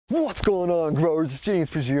What's going on, growers? It's James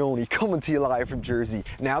Prigioni coming to you live from Jersey.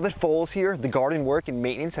 Now that fall's here, the garden work and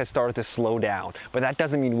maintenance has started to slow down, but that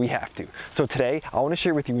doesn't mean we have to. So today, I want to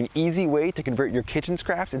share with you an easy way to convert your kitchen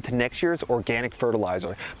scraps into next year's organic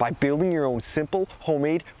fertilizer by building your own simple,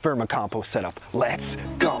 homemade vermicompost setup. Let's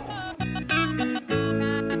go!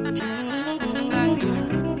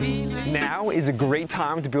 Now is a great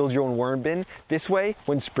time to build your own worm bin. This way,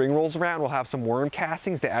 when spring rolls around, we'll have some worm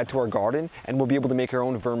castings to add to our garden, and we'll be able to make our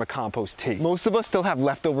own vermicompost tea. Most of us still have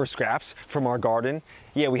leftover scraps from our garden.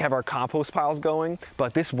 Yeah, we have our compost piles going,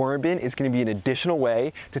 but this worm bin is going to be an additional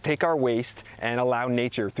way to take our waste and allow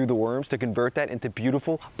nature, through the worms, to convert that into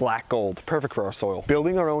beautiful black gold, perfect for our soil.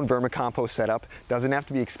 Building our own vermicompost setup doesn't have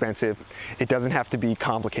to be expensive. It doesn't have to be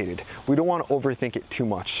complicated. We don't want to overthink it too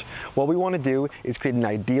much. What we want to do is create an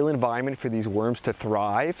ideal environment for these worms to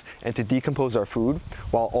thrive and to decompose our food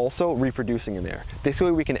while also reproducing in there. This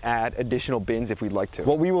way we can add additional bins if we'd like to.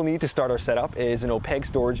 What we will need to start our setup is an opaque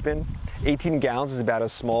storage bin. 18 gallons is about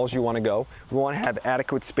as small as you want to go. We want to have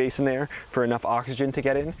adequate space in there for enough oxygen to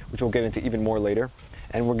get in, which we'll get into even more later.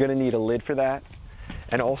 And we're going to need a lid for that,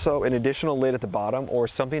 and also an additional lid at the bottom or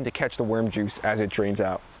something to catch the worm juice as it drains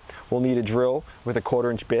out. We'll need a drill with a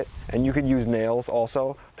 1/4-inch bit, and you could use nails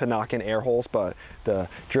also to knock in air holes, but the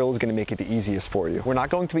drill is going to make it the easiest for you. We're not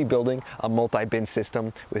going to be building a multi-bin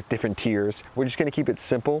system with different tiers. We're just going to keep it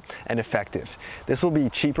simple and effective. This will be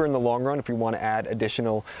cheaper in the long run if we want to add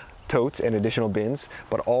additional totes and additional bins,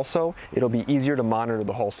 but also it'll be easier to monitor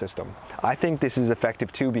the whole system. I think this is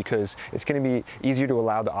effective too because it's going to be easier to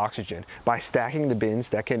allow the oxygen. By stacking the bins,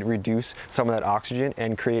 that can reduce some of that oxygen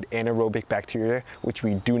and create anaerobic bacteria, which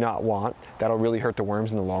we do not want. That'll really hurt the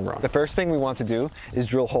worms in the long run. The first thing we want to do is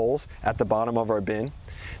drill holes at the bottom of our bin.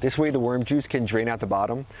 This way the worm juice can drain out the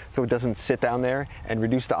bottom so it doesn't sit down there and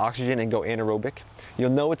reduce the oxygen and go anaerobic.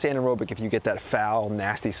 You'll know it's anaerobic if you get that foul,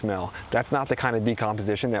 nasty smell. That's not the kind of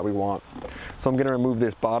decomposition that we want. So I'm going to remove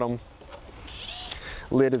this bottom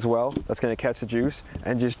lid as well. That's going to catch the juice,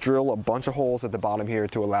 and just drill a bunch of holes at the bottom here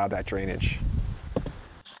to allow that drainage.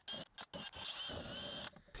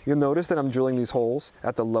 You'll notice that I'm drilling these holes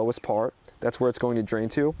at the lowest part. That's where it's going to drain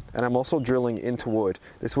to, and I'm also drilling into wood.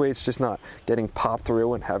 This way it's just not getting popped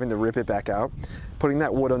through and having to rip it back out. Putting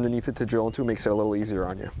that wood underneath it to drill into makes it a little easier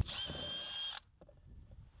on you.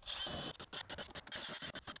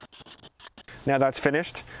 Now that's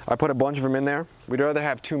finished. I put a bunch of them in there. We'd rather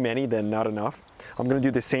have too many than not enough. I'm going to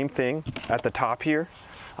do the same thing at the top here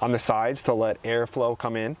on the sides to let airflow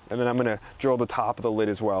come in, and then I'm going to drill the top of the lid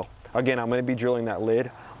as well. Again, I'm going to be drilling that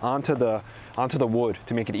lid onto the wood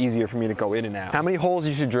to make it easier for me to go in and out. How many holes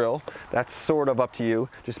you should drill, that's sort of up to you.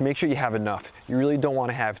 Just make sure you have enough. You really don't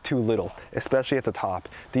want to have too little, especially at the top.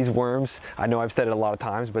 These worms, I know I've said it a lot of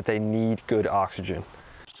times, but they need good oxygen.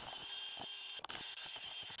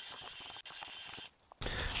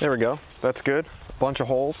 There we go, that's good. A bunch of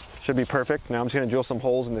holes, should be perfect. Now I'm just going to drill some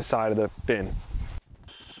holes in the side of the bin.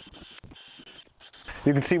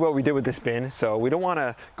 You can see what we did with this bin, so we don't want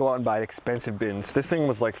to go out and buy expensive bins. This thing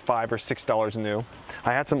was like $5 or $6 new.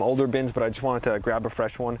 I had some older bins, but I just wanted to grab a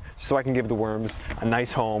fresh one so I can give the worms a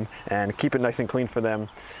nice home and keep it nice and clean for them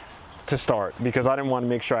to start, because I didn't want to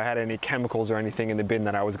make sure I had any chemicals or anything in the bin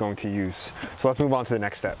that I was going to use. So let's move on to the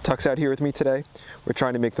next step. Tuck's out here with me today. We're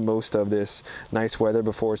trying to make the most of this nice weather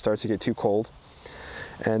before it starts to get too cold.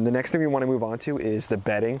 And the next thing we want to move on to is the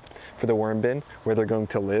bedding for the worm bin, where they're going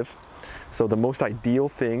to live. So the most ideal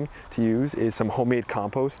thing to use is some homemade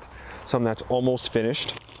compost, something that's almost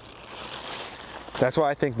finished. That's why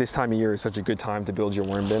I think this time of year is such a good time to build your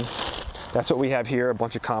worm bin. That's what we have here, a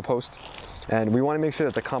bunch of compost. And we want to make sure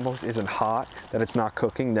that the compost isn't hot, that it's not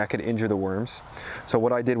cooking. That could injure the worms. So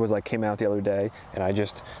what I did was I came out the other day and I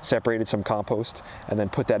just separated some compost and then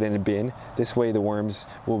put that in a bin. This way the worms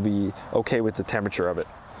will be okay with the temperature of it.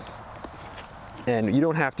 And you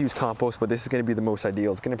don't have to use compost, but this is going to be the most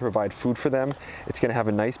ideal. It's going to provide food for them. It's going to have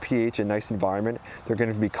a nice pH, a nice environment. They're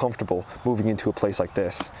going to be comfortable moving into a place like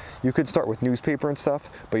this. You could start with newspaper and stuff,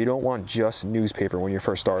 but you don't want just newspaper when you're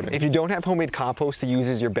first starting. If you don't have homemade compost to use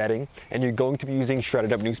as your bedding, and you're going to be using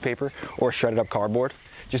shredded up newspaper or shredded up cardboard,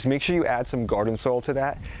 just make sure you add some garden soil to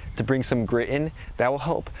that to bring some grit in. That will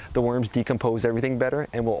help the worms decompose everything better,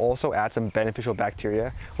 and will also add some beneficial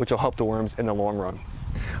bacteria, which will help the worms in the long run.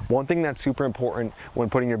 One thing that's super important when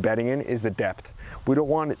putting your bedding in is the depth. We don't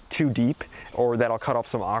want it too deep, or that'll cut off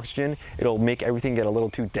some oxygen. It'll make everything get a little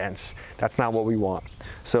too dense. That's not what we want.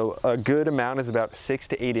 So a good amount is about 6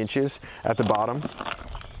 to 8 inches at the bottom.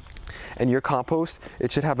 And your compost,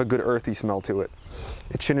 it should have a good earthy smell to it.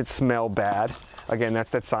 It shouldn't smell bad. Again, that's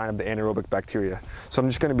that sign of the anaerobic bacteria. So I'm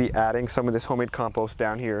just going to be adding some of this homemade compost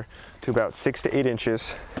down here to about 6 to 8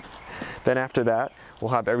 inches. Then after that,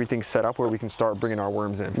 we'll have everything set up where we can start bringing our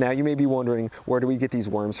worms in. Now you may be wondering, where do we get these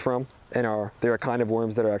worms from? And there are kind of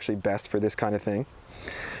worms that are actually best for this kind of thing.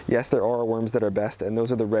 Yes, there are worms that are best, and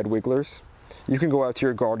those are the red wigglers. You can go out to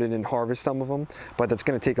your garden and harvest some of them, but that's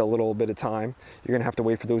going to take a little bit of time. You're going to have to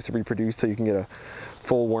wait for those to reproduce till you can get a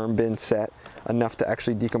full worm bin set, enough to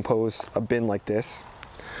actually decompose a bin like this.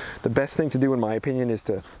 The best thing to do, in my opinion, is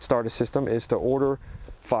to start a system, is to order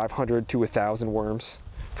 500 to 1,000 worms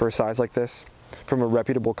for a size like this from a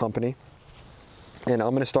reputable company. And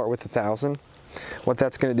I'm going to start with 1,000. What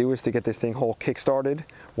that's going to do is to get this thing whole kick-started.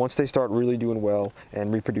 Once they start really doing well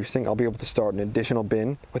and reproducing, I'll be able to start an additional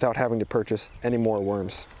bin without having to purchase any more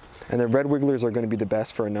worms. And the red wigglers are going to be the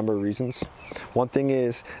best for a number of reasons. One thing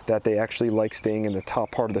is that they actually like staying in the top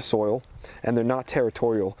part of the soil, and they're not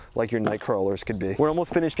territorial like your night crawlers could be. We're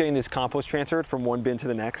almost finished getting this compost transferred from one bin to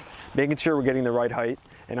the next, making sure we're getting the right height,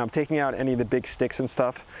 and I'm taking out any of the big sticks and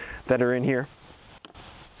stuff that are in here.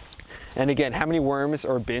 And again, how many worms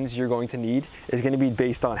or bins you're going to need is going to be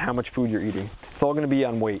based on how much food you're eating. It's all going to be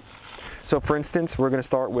on weight. So for instance, we're going to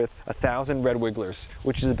start with 1,000 red wigglers,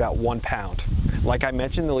 which is about 1 pound. Like I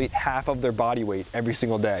mentioned, they'll eat half of their body weight every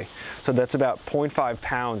single day. So that's about 0.5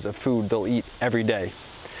 pounds of food they'll eat every day.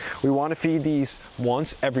 We want to feed these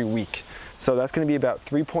once every week. So that's going to be about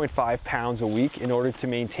 3.5 pounds a week in order to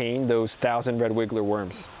maintain those 1,000 red wiggler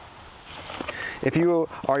worms. If you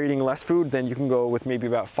are eating less food, then you can go with maybe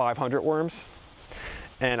about 500 worms.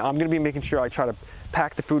 And I'm going to be making sure I try to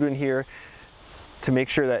pack the food in here to make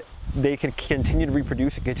sure that they can continue to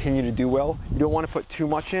reproduce and continue to do well. You don't want to put too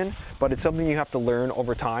much in, but it's something you have to learn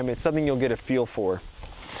over time. It's something you'll get a feel for.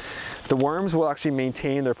 The worms will actually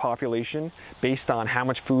maintain their population based on how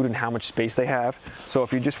much food and how much space they have. So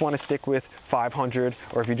if you just want to stick with 500,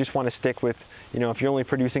 or if you just want to stick with, if you're only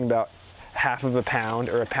producing about half of a pound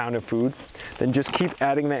or a pound of food, then just keep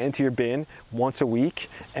adding that into your bin once a week,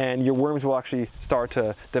 and your worms will actually start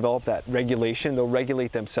to develop that regulation. They'll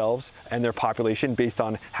regulate themselves and their population based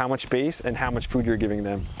on how much space and how much food you're giving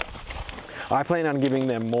them. I plan on giving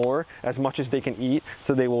them more, as much as they can eat,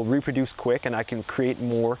 so they will reproduce quick and I can create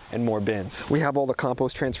more and more bins. We have all the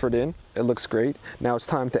compost transferred in. It looks great. Now it's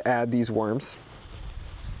time to add these worms.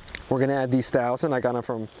 We're going to add these 1,000. I got them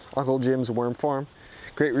from Uncle Jim's Worm Farm.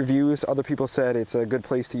 Great reviews. Other people said it's a good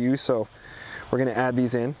place to use, so we're going to add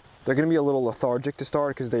these in. They're going to be a little lethargic to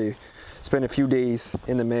start because they spend a few days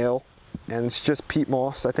in the mail, and it's just peat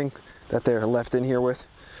moss, I think, that they're left in here with,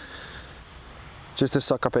 just to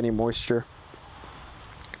suck up any moisture.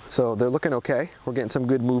 So they're looking okay. We're getting some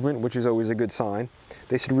good movement, which is always a good sign.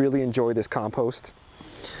 They should really enjoy this compost.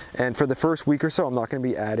 And for the first week or so, I'm not going to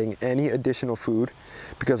be adding any additional food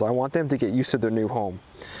because I want them to get used to their new home.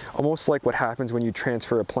 Almost like what happens when you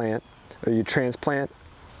transfer a plant or you transplant.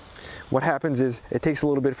 What happens is it takes a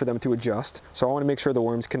little bit for them to adjust. So I want to make sure the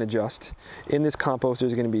worms can adjust. In this compost,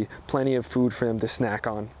 there's going to be plenty of food for them to snack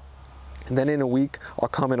on. And then in a week, I'll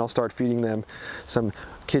come and I'll start feeding them some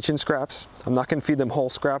kitchen scraps. I'm not going to feed them whole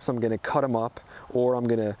scraps. I'm going to cut them up, or I'm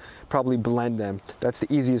going to probably blend them. That's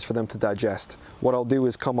the easiest for them to digest. What I'll do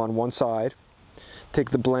is come on one side,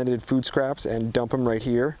 take the blended food scraps and dump them right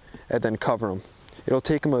here, and then cover them. It'll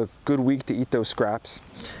take them a good week to eat those scraps.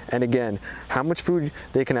 And again, how much food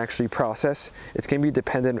they can actually process, it's going to be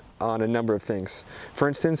dependent on a number of things. For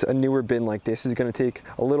instance, a newer bin like this is going to take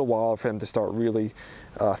a little while for them to start really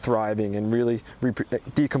thriving and really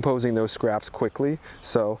decomposing those scraps quickly.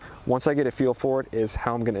 So once I get a feel for it is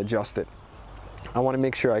how I'm going to adjust it. I want to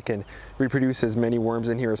make sure I can reproduce as many worms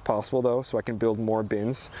in here as possible though, so I can build more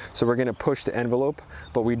bins. So we're going to push the envelope,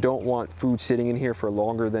 but we don't want food sitting in here for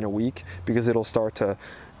longer than a week because it'll start to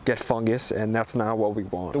get fungus, and that's not what we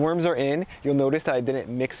want. The worms are in. You'll notice that I didn't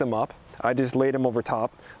mix them up. I just laid them over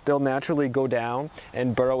top. They'll naturally go down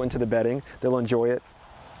and burrow into the bedding. They'll enjoy it.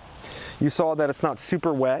 You saw that it's not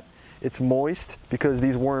super wet. It's moist because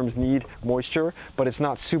these worms need moisture, but it's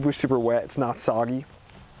not super, super wet. It's not soggy.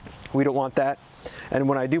 We don't want that. And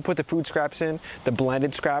when I do put the food scraps in, the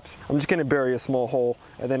blended scraps, I'm just going to bury a small hole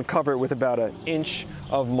and then cover it with about 1 inch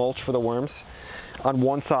of mulch for the worms on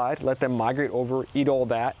one side, let them migrate over, eat all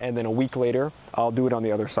that, and then a week later, I'll do it on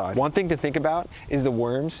the other side. One thing to think about is the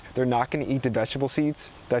worms, they're not going to eat the vegetable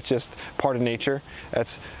seeds. That's just part of nature.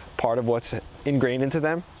 That's part of what's ingrained into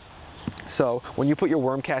them. So when you put your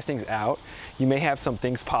worm castings out, you may have some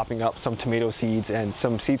things popping up, some tomato seeds and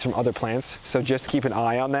some seeds from other plants. So just keep an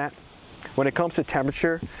eye on that. When it comes to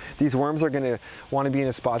temperature, these worms are going to want to be in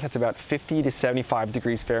a spot that's about 50 to 75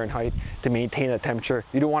 degrees Fahrenheit to maintain that temperature.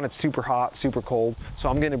 You don't want it super hot, super cold. So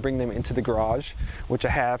I'm going to bring them into the garage, which I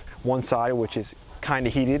have one side which is kind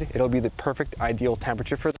of heated. It'll be the perfect ideal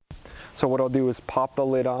temperature for them. So what I'll do is pop the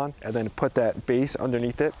lid on and then put that base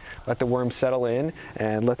underneath it, let the worms settle in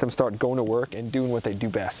and let them start going to work and doing what they do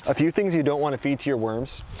best. A few things you don't want to feed to your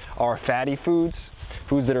worms are fatty foods,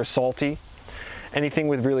 foods that are salty, anything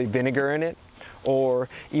with really vinegar in it, or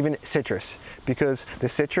even citrus, because the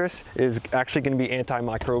citrus is actually going to be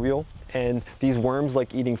antimicrobial, and these worms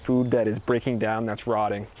like eating food that is breaking down, that's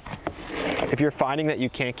rotting. If you're finding that you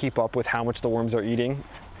can't keep up with how much the worms are eating,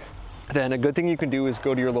 then a good thing you can do is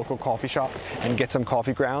go to your local coffee shop and get some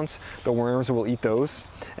coffee grounds. The worms will eat those.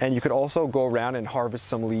 And you could also go around and harvest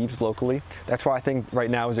some leaves locally. That's why I think right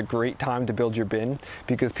now is a great time to build your bin,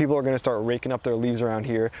 because people are going to start raking up their leaves around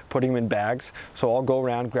here, putting them in bags. So I'll go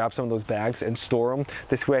around, grab some of those bags and store them.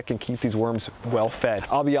 This way I can keep these worms well fed.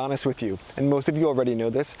 I'll be honest with you, and most of you already know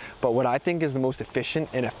this, but what I think is the most efficient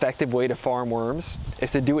and effective way to farm worms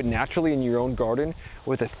is to do it naturally in your own garden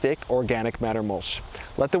with a thick organic matter mulch.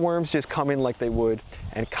 Let the worms just come in like they would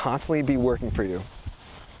and constantly be working for you.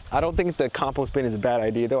 I don't think the compost bin is a bad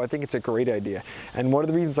idea though. I think it's a great idea. And one of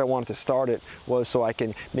the reasons I wanted to start it was so I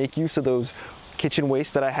can make use of those kitchen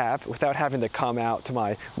waste that I have without having to come out to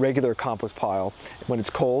my regular compost pile when it's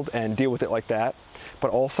cold and deal with it like that. But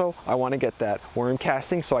also I want to get that worm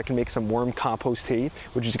casting so I can make some worm compost tea,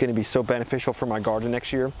 which is going to be so beneficial for my garden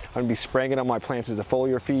next year. I'm going to be spraying it on my plants as a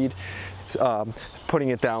foliar feed, putting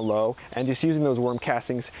it down low, and just using those worm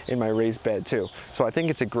castings in my raised bed too. So I think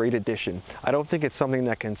it's a great addition. I don't think it's something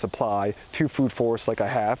that can supply 2 food forests like I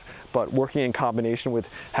have, but working in combination with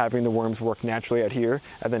having the worms work naturally out here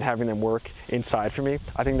and then having them work inside for me,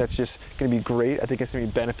 I think that's just going to be great. I think it's going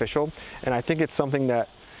to be beneficial, and I think it's something that,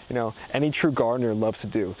 you know, any true gardener loves to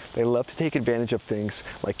do. They love to take advantage of things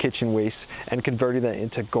like kitchen waste and converting that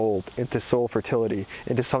into gold, into soil fertility,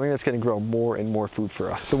 into something that's going to grow more and more food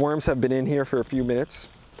for us. The worms have been in here for a few minutes.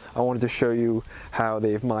 I wanted to show you how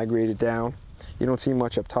they've migrated down. You don't see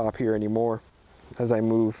much up top here anymore as I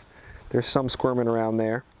move. There's some squirming around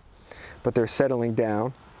there, but they're settling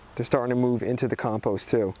down. They're starting to move into the compost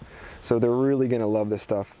too. So they're really going to love this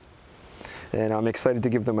stuff. And I'm excited to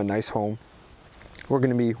give them a nice home. We're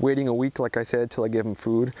going to be waiting a week, like I said, till I give them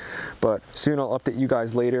food, but soon I'll update you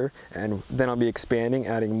guys later, and then I'll be expanding,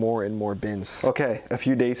 adding more and more bins. Okay, a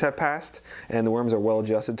few days have passed and the worms are well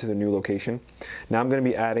adjusted to the new location. Now I'm going to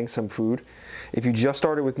be adding some food. If you just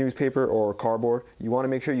started with newspaper or cardboard, you want to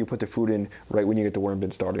make sure you put the food in right when you get the worm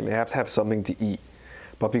bin starting. They have to have something to eat.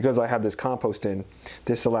 But because I have this compost in,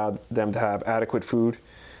 this allowed them to have adequate food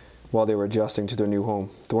while they were adjusting to their new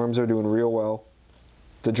home. The worms are doing real well.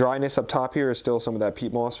 The dryness up top here is still some of that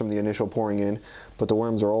peat moss from the initial pouring in, but the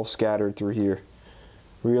worms are all scattered through here.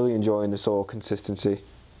 Really enjoying the soil consistency,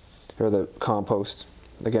 or the compost.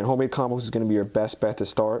 Again, homemade compost is going to be your best bet to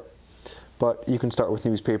start, but you can start with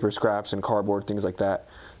newspaper scraps and cardboard, things like that.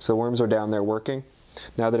 So the worms are down there working.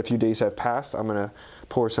 Now that a few days have passed, I'm going to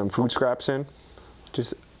pour some food scraps in.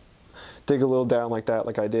 Just dig a little down like that,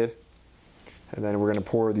 like I did. And then we're going to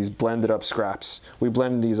pour these blended up scraps. We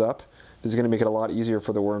blended these up. This is going to make it a lot easier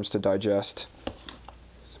for the worms to digest.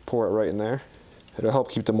 Pour it right in there. It'll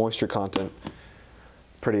help keep the moisture content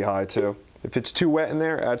pretty high too. If it's too wet in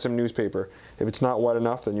there, add some newspaper. If it's not wet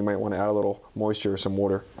enough, then you might want to add a little moisture or some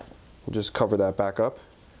water. We'll just cover that back up.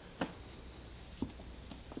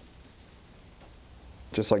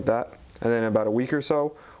 Just like that. And then in about a week or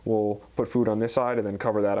so, we'll put food on this side and then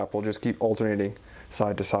cover that up. We'll just keep alternating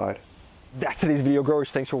side to side. That's today's video,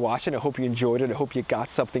 growers. Thanks for watching. I hope you enjoyed it. I hope you got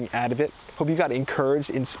something out of it. Hope you got encouraged,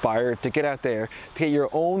 inspired to get out there, to get your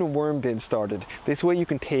own worm bin started. This way you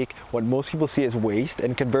can take what most people see as waste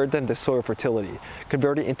and convert them to soil fertility,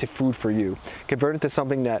 convert it into food for you, convert it to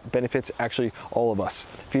something that benefits actually all of us.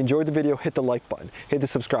 If you enjoyed the video, hit the like button, hit the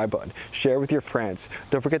subscribe button, share with your friends.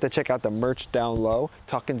 Don't forget to check out the merch down low.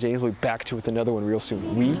 Talkin' James will be back to you with another one real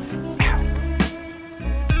soon. We out.